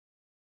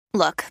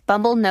Look,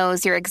 Bumble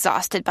knows you're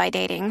exhausted by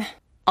dating.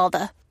 All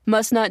the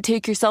must not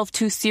take yourself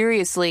too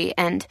seriously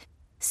and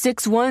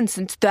 6'1"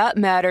 since that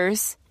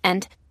matters.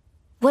 And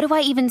what do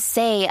I even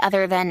say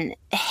other than,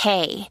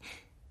 hey?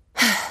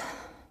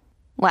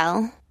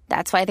 Well,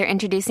 that's why they're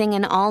introducing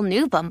an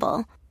all-new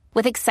Bumble,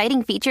 with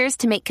exciting features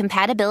to make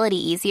compatibility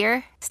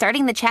easier,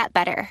 starting the chat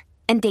better,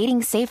 and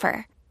dating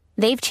safer.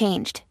 They've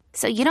changed,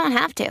 so you don't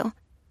have to.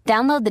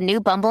 Download the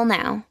new Bumble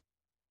now.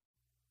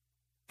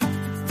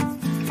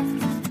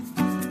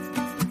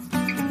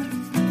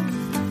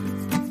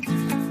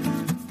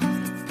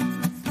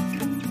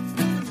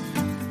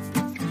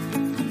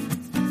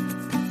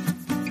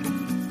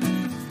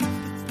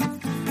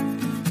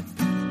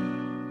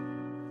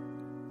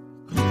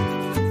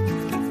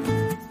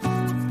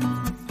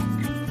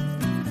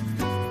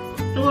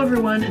 Hello,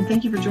 everyone, and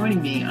thank you for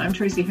joining me. I'm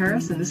Tracy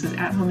Harris, and this is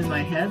At Home in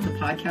My Head, the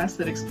podcast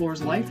that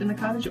explores life in the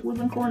cottage at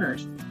Woodland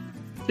Corners.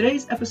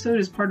 Today's episode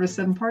is part of a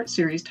 7-part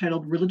series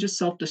titled Religious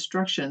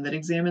Self-Destruction that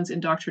examines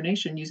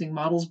indoctrination using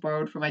models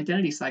borrowed from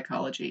identity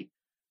psychology.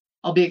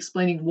 I'll be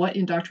explaining what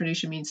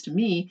indoctrination means to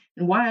me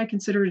and why I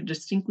consider it a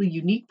distinctly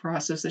unique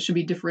process that should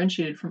be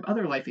differentiated from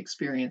other life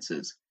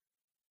experiences.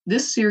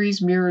 This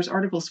series mirrors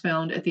articles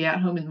found at the At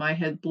Home in My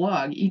Head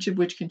blog, each of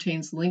which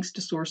contains links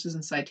to sources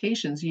and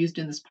citations used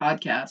in this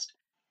podcast.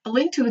 A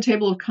link to the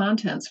table of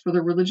contents for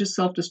the Religious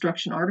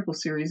Self-Destruction article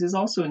series is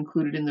also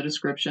included in the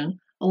description,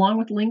 along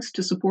with links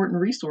to support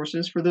and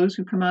resources for those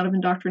who come out of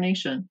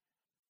indoctrination.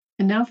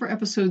 And now for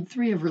episode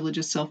 3 of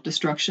Religious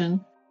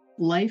Self-Destruction,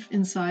 Life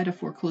Inside a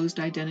Foreclosed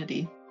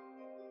Identity.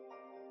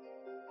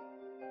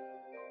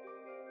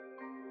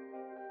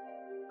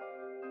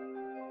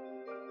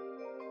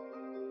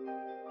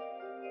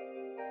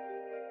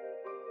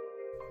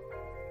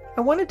 I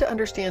wanted to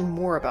understand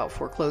more about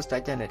foreclosed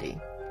identity.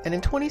 And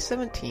in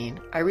 2017,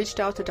 I reached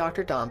out to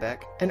Dr.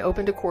 Dombeck and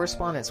opened a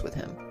correspondence with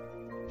him.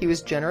 He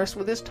was generous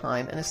with his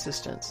time and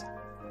assistance.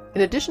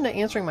 In addition to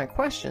answering my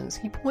questions,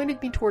 he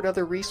pointed me toward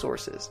other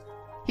resources.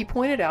 He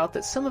pointed out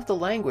that some of the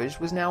language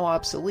was now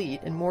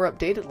obsolete and more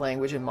updated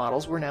language and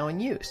models were now in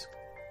use.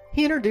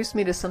 He introduced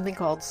me to something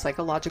called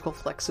psychological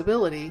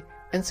flexibility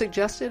and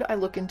suggested I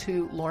look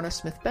into Lorna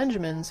Smith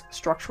Benjamin's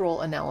Structural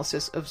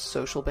Analysis of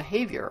Social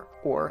Behavior,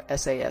 or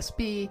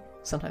SASB,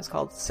 sometimes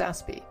called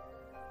SASB.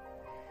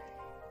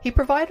 He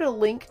provided a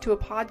link to a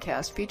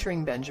podcast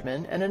featuring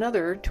Benjamin and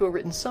another to a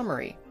written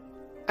summary.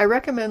 I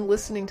recommend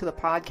listening to the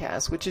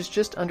podcast, which is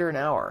just under an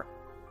hour,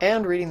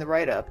 and reading the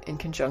write-up in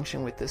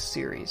conjunction with this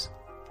series.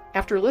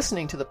 After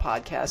listening to the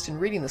podcast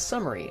and reading the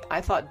summary,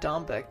 I thought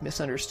Dombeck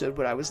misunderstood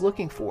what I was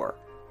looking for.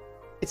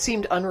 It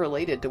seemed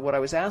unrelated to what I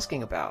was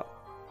asking about.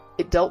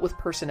 It dealt with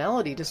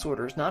personality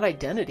disorders, not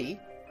identity,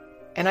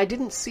 and I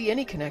didn't see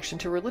any connection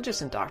to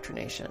religious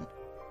indoctrination.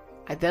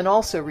 I then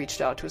also reached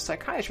out to a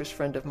psychiatrist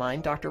friend of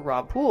mine, Dr.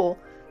 Rob Poole,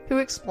 who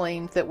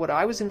explained that what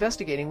I was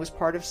investigating was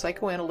part of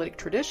psychoanalytic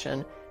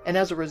tradition and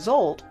as a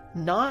result,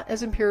 not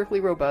as empirically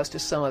robust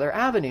as some other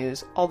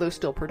avenues, although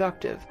still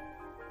productive.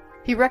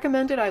 He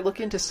recommended I look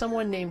into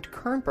someone named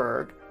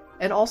Kernberg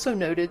and also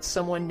noted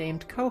someone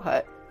named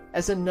Kohut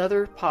as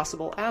another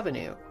possible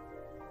avenue.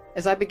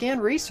 As I began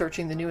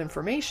researching the new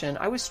information,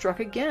 I was struck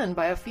again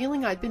by a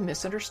feeling I'd been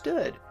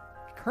misunderstood.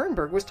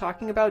 Kernberg was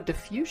talking about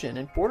diffusion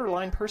and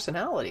borderline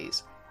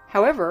personalities.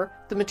 However,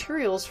 the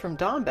materials from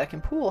Dombeck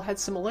and Poole had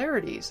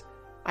similarities.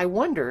 I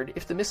wondered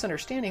if the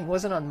misunderstanding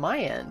wasn't on my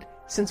end,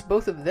 since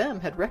both of them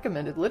had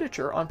recommended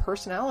literature on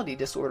personality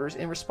disorders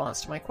in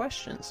response to my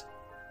questions.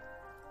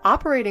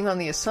 Operating on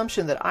the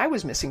assumption that I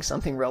was missing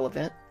something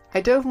relevant, I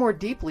dove more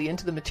deeply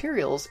into the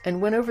materials and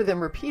went over them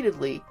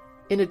repeatedly,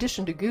 in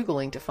addition to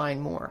Googling to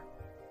find more.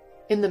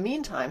 In the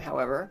meantime,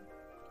 however,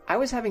 I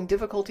was having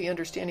difficulty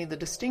understanding the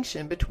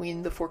distinction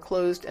between the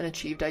foreclosed and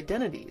achieved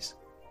identities.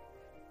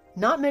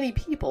 Not many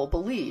people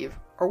believe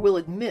or will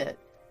admit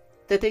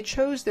that they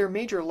chose their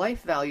major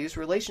life values,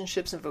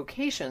 relationships, and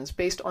vocations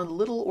based on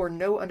little or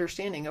no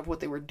understanding of what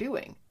they were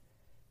doing.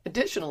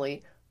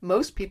 Additionally,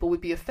 most people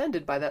would be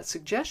offended by that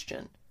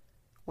suggestion.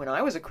 When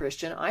I was a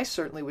Christian, I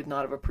certainly would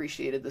not have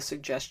appreciated the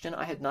suggestion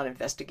I had not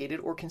investigated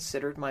or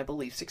considered my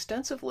beliefs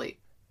extensively.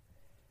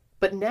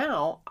 But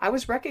now I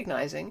was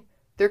recognizing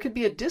there could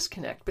be a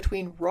disconnect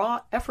between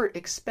raw effort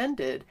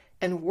expended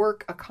and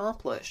work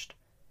accomplished.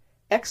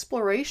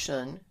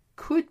 Exploration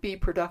could be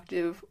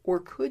productive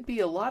or could be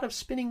a lot of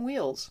spinning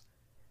wheels.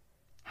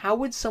 How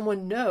would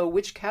someone know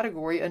which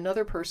category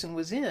another person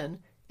was in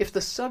if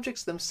the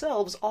subjects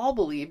themselves all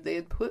believed they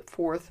had put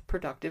forth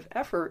productive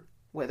effort,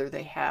 whether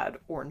they had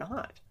or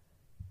not?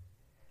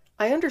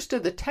 I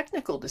understood the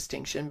technical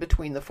distinction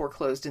between the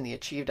foreclosed and the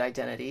achieved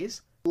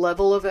identities,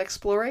 level of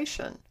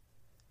exploration.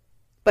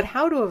 But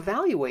how to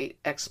evaluate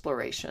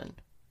exploration?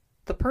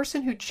 The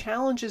person who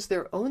challenges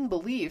their own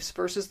beliefs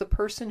versus the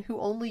person who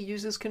only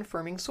uses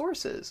confirming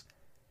sources.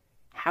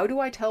 How do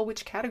I tell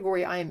which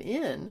category I am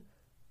in,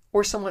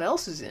 or someone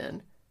else is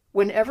in,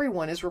 when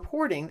everyone is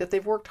reporting that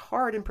they've worked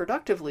hard and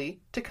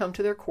productively to come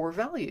to their core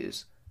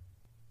values?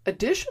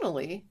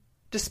 Additionally,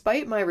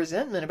 despite my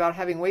resentment about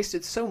having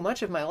wasted so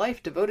much of my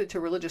life devoted to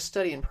religious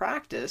study and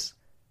practice,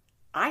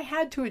 I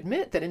had to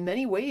admit that in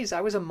many ways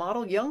I was a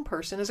model young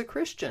person as a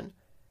Christian.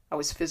 I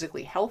was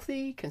physically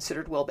healthy,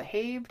 considered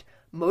well-behaved,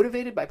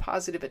 motivated by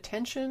positive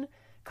attention,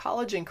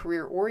 college and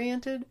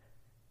career-oriented.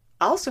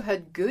 I also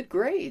had good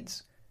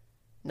grades.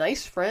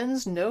 Nice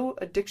friends, no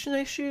addiction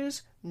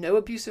issues, no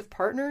abusive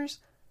partners.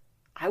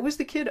 I was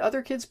the kid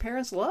other kids'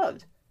 parents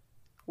loved.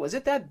 Was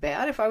it that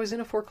bad if I was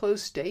in a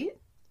foreclosed state?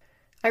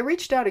 I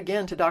reached out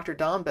again to Dr.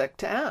 Dombeck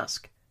to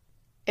ask,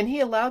 and he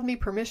allowed me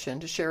permission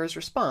to share his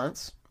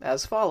response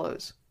as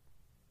follows.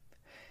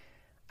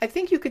 I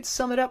think you could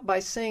sum it up by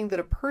saying that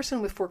a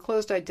person with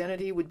foreclosed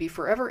identity would be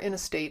forever in a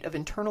state of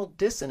internal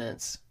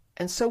dissonance,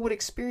 and so would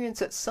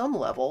experience at some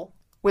level,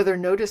 whether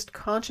noticed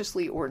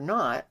consciously or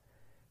not,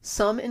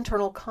 some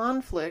internal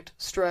conflict,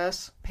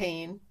 stress,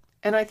 pain,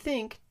 and I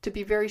think to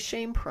be very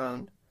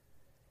shame-prone.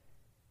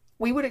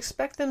 We would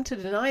expect them to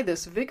deny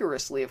this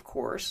vigorously, of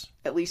course,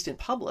 at least in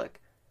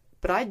public,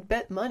 but I'd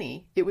bet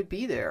money it would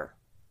be there.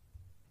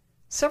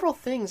 Several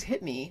things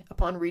hit me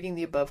upon reading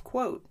the above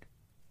quote.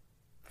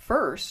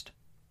 First,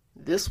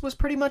 this was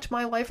pretty much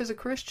my life as a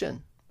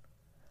Christian.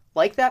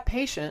 Like that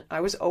patient, I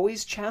was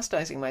always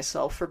chastising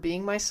myself, for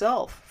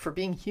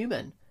being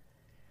human.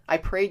 I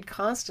prayed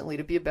constantly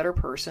to be a better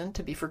person,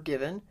 to be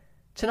forgiven,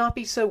 to not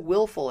be so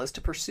willful as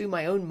to pursue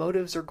my own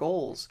motives or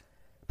goals,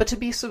 but to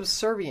be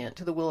subservient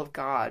to the will of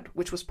God,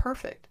 which was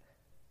perfect.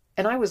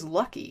 And I was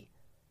lucky.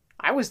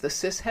 I was the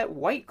cishet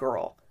white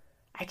girl.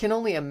 I can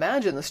only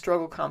imagine the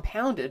struggle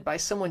compounded by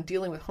someone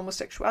dealing with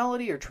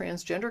homosexuality or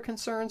transgender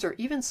concerns, or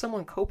even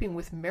someone coping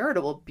with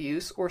marital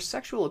abuse or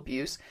sexual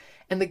abuse,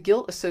 and the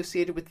guilt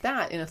associated with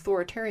that in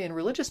authoritarian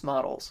religious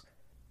models.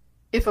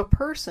 If a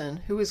person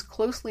who is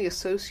closely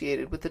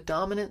associated with the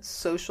dominant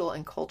social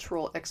and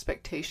cultural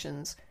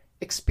expectations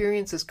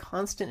experiences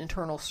constant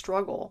internal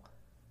struggle,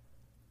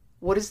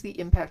 what is the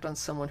impact on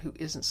someone who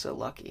isn't so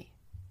lucky?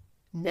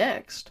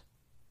 Next,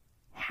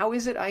 how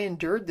is it I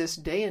endured this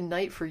day and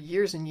night for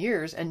years and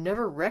years and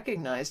never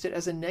recognized it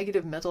as a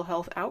negative mental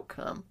health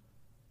outcome?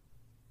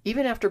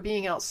 Even after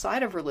being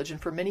outside of religion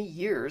for many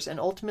years and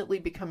ultimately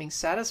becoming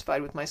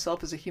satisfied with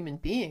myself as a human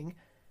being,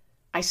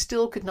 I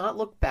still could not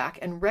look back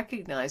and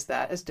recognize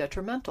that as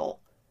detrimental.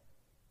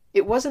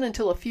 It wasn't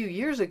until a few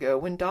years ago,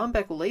 when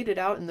Dombeck laid it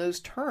out in those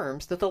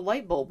terms, that the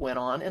light bulb went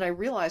on and I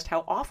realized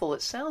how awful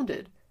it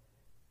sounded.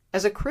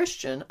 As a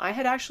Christian, I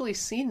had actually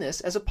seen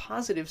this as a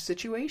positive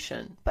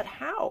situation. But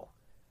how?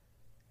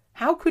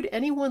 How could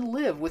anyone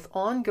live with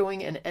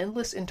ongoing and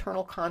endless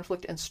internal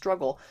conflict and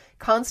struggle,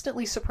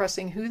 constantly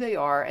suppressing who they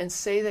are, and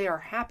say they are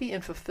happy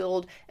and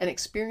fulfilled and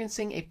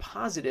experiencing a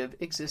positive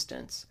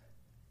existence?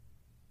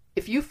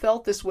 If you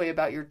felt this way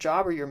about your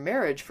job or your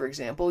marriage, for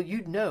example,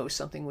 you'd know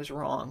something was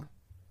wrong.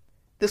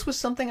 This was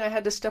something I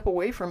had to step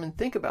away from and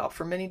think about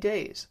for many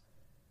days.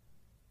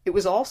 It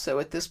was also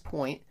at this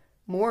point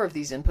more of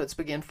these inputs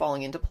began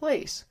falling into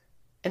place,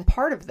 and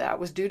part of that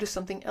was due to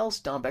something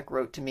else Dombeck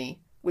wrote to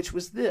me, which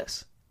was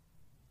this.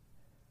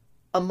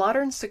 A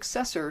modern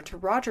successor to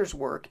Rogers'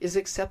 work is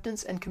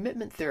acceptance and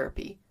commitment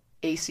therapy,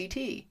 ACT,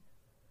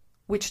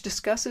 which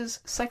discusses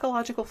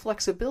psychological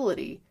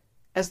flexibility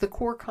as the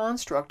core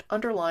construct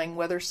underlying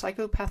whether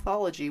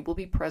psychopathology will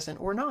be present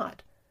or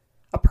not.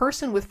 A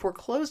person with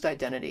foreclosed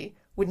identity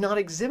would not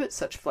exhibit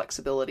such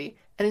flexibility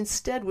and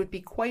instead would be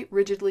quite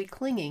rigidly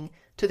clinging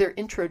to their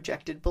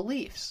introjected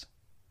beliefs.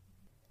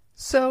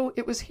 So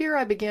it was here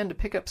I began to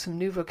pick up some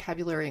new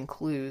vocabulary and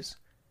clues.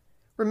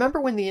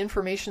 Remember when the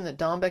information that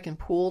Dombeck and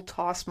Poole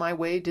tossed my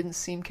way didn't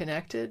seem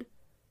connected?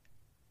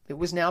 It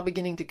was now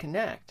beginning to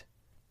connect.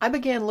 I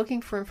began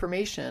looking for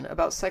information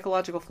about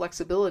psychological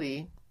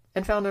flexibility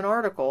and found an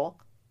article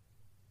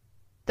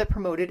that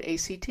promoted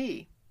ACT.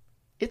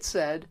 It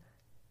said,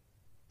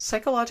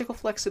 psychological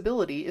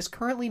flexibility is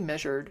currently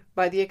measured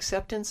by the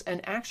Acceptance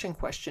and Action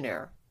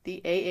Questionnaire,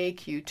 the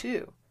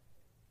AAQ-2.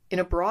 In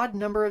a broad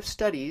number of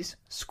studies,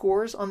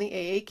 scores on the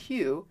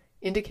AAQ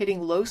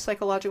indicating low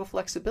psychological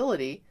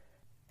flexibility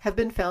have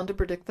been found to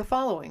predict the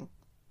following: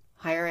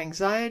 higher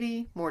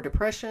anxiety, more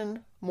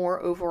depression,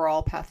 more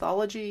overall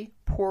pathology,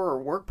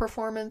 poorer work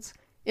performance,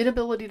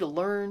 inability to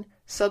learn,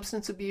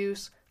 substance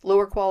abuse,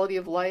 lower quality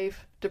of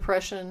life,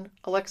 depression,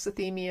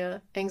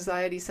 alexithymia,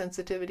 anxiety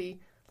sensitivity,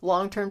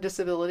 long-term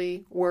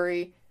disability,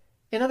 worry,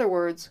 in other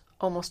words,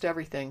 almost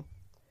everything.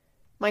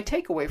 My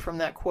takeaway from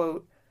that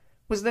quote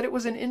was that it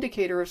was an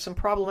indicator of some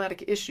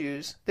problematic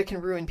issues that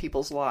can ruin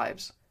people's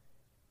lives.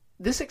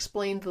 This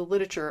explained the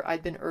literature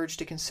I'd been urged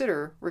to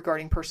consider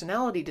regarding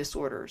personality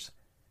disorders.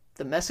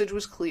 The message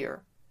was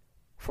clear.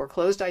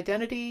 Foreclosed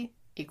identity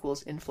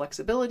equals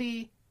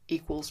inflexibility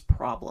equals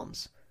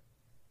problems.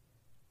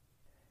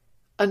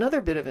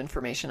 Another bit of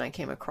information I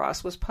came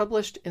across was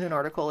published in an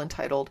article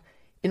entitled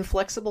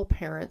Inflexible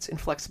Parents,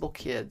 Inflexible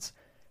Kids,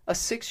 a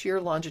 6-year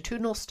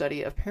longitudinal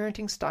study of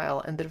parenting style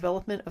and the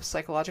development of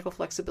psychological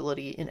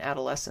flexibility in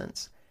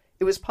adolescence.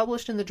 It was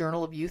published in the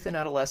Journal of Youth and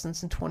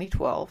Adolescence in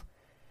 2012.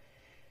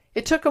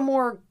 It took a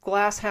more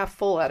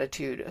glass-half-full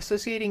attitude,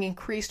 associating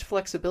increased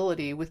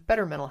flexibility with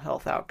better mental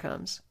health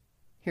outcomes.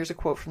 Here's a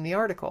quote from the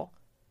article.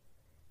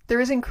 There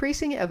is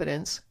increasing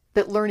evidence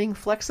that learning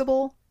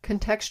flexible,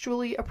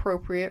 contextually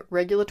appropriate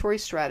regulatory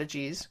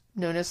strategies,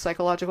 known as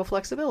psychological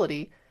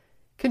flexibility,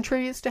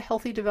 contributes to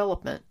healthy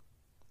development.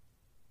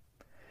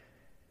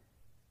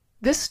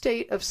 This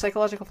state of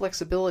psychological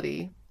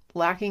flexibility,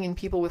 lacking in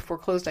people with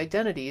foreclosed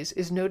identities,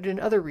 is noted in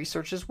other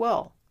research as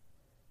well.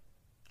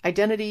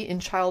 Identity in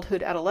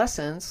Childhood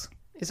Adolescence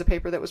is a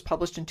paper that was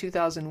published in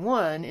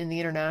 2001 in the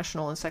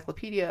International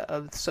Encyclopedia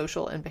of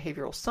Social and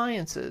Behavioral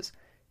Sciences,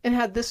 and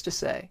had this to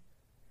say: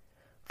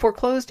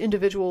 foreclosed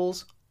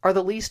individuals are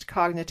the least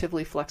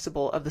cognitively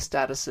flexible of the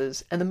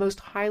statuses and the most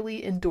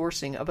highly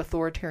endorsing of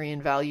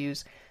authoritarian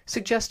values,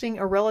 suggesting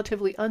a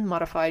relatively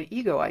unmodified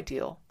ego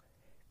ideal.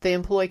 They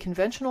employ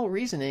conventional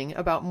reasoning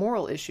about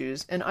moral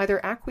issues and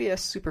either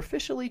acquiesce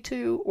superficially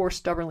to or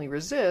stubbornly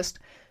resist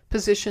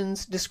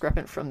positions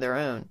discrepant from their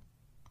own.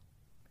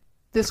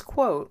 This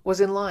quote was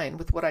in line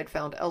with what I'd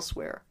found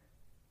elsewhere.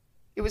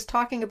 It was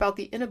talking about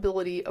the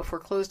inability of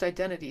foreclosed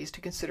identities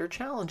to consider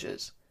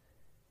challenges.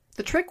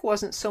 The trick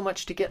wasn't so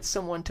much to get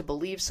someone to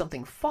believe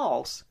something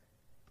false,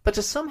 but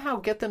to somehow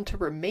get them to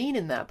remain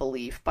in that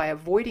belief by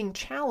avoiding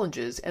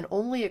challenges and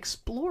only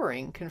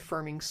exploring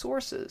confirming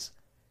sources.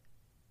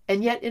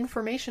 And yet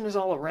information is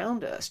all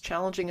around us,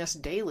 challenging us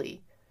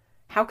daily.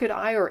 How could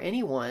I or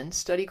anyone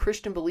study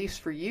Christian beliefs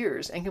for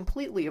years and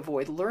completely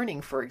avoid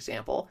learning, for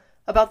example,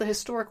 about the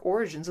historic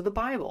origins of the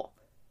Bible?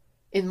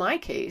 In my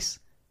case,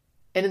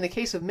 and in the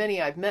case of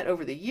many I've met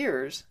over the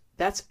years,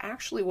 that's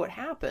actually what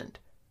happened.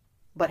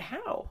 But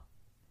how?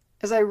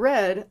 As I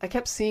read, I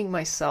kept seeing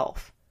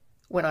myself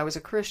when I was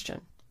a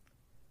Christian.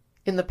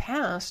 In the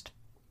past,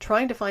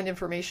 trying to find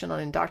information on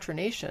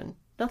indoctrination,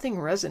 nothing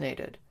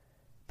resonated.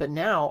 But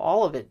now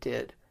all of it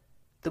did.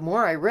 The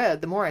more I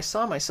read, the more I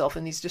saw myself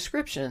in these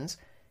descriptions,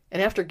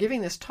 and after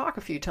giving this talk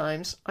a few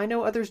times, I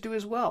know others do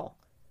as well.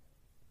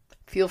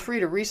 Feel free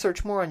to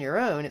research more on your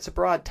own. It's a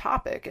broad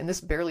topic, and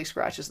this barely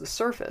scratches the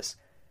surface.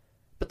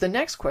 But the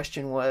next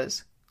question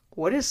was,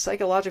 what is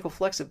psychological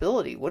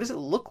flexibility? What does it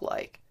look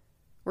like?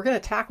 We're going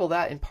to tackle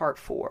that in part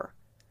 4.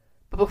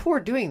 But before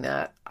doing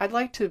that, I'd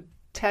like to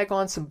tag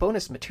on some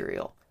bonus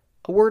material,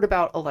 a word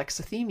about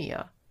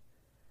alexithymia.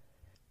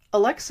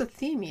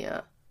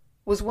 Alexithymia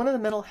was one of the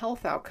mental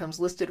health outcomes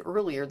listed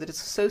earlier that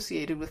is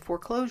associated with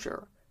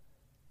foreclosure.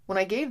 When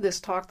I gave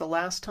this talk the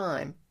last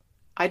time,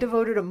 I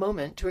devoted a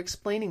moment to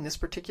explaining this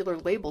particular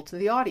label to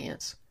the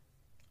audience.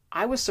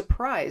 I was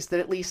surprised that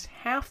at least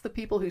half the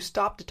people who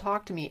stopped to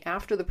talk to me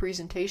after the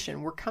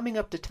presentation were coming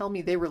up to tell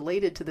me they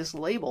related to this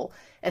label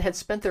and had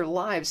spent their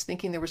lives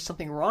thinking there was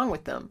something wrong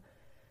with them.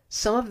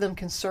 Some of them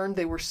concerned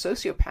they were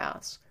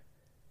sociopaths.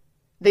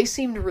 They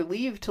seemed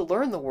relieved to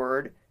learn the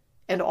word,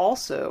 and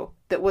also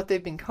that what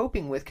they've been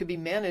coping with could be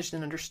managed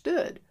and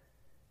understood.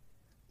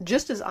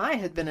 Just as I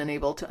had been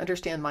unable to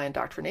understand my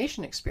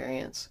indoctrination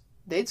experience,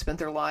 they'd spent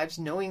their lives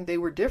knowing they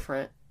were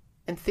different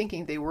and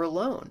thinking they were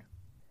alone.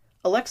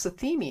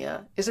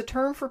 Alexithymia is a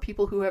term for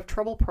people who have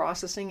trouble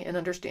processing and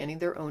understanding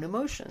their own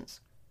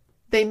emotions.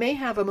 They may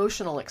have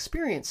emotional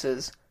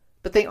experiences,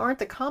 but they aren't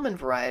the common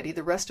variety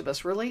the rest of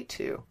us relate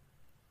to.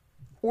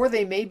 Or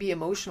they may be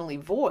emotionally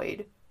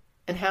void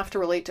and have to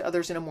relate to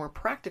others in a more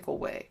practical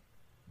way.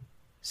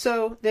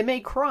 So they may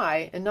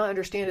cry and not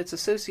understand it's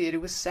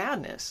associated with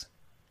sadness.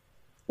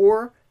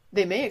 Or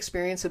they may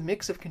experience a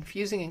mix of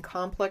confusing and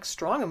complex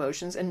strong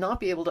emotions and not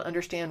be able to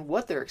understand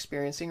what they're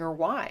experiencing or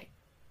why.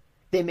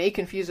 They may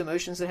confuse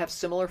emotions that have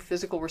similar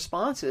physical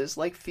responses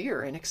like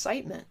fear and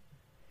excitement.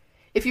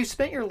 If you've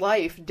spent your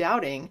life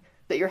doubting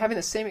that you're having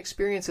the same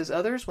experience as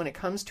others when it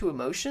comes to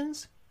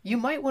emotions, you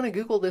might want to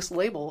Google this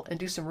label and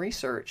do some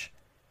research.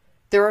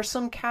 There are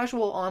some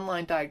casual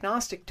online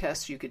diagnostic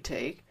tests you could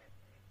take.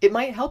 It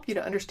might help you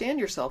to understand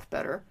yourself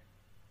better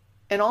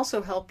and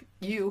also help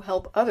you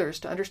help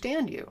others to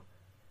understand you.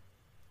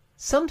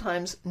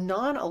 Sometimes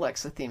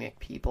non-alexithymic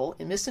people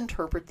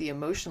misinterpret the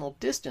emotional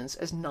distance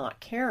as not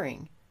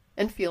caring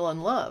and feel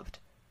unloved.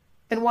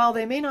 And while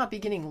they may not be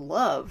getting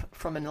love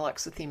from an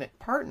alexithymic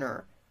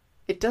partner,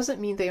 it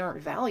doesn't mean they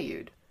aren't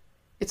valued.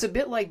 It's a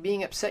bit like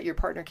being upset your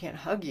partner can't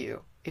hug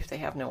you if they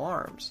have no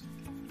arms.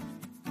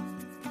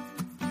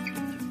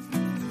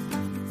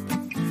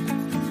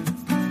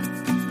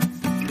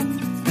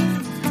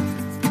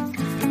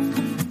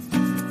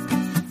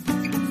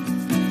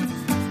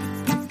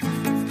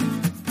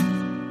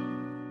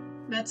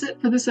 That's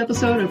it for this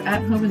episode of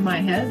At Home in My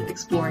Head,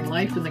 exploring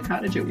life in the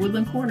cottage at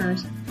Woodland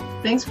Corners.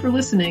 Thanks for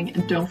listening,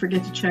 and don't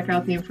forget to check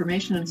out the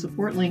information and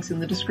support links in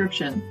the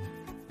description.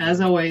 As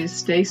always,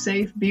 stay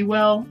safe, be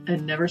well,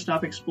 and never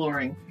stop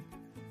exploring.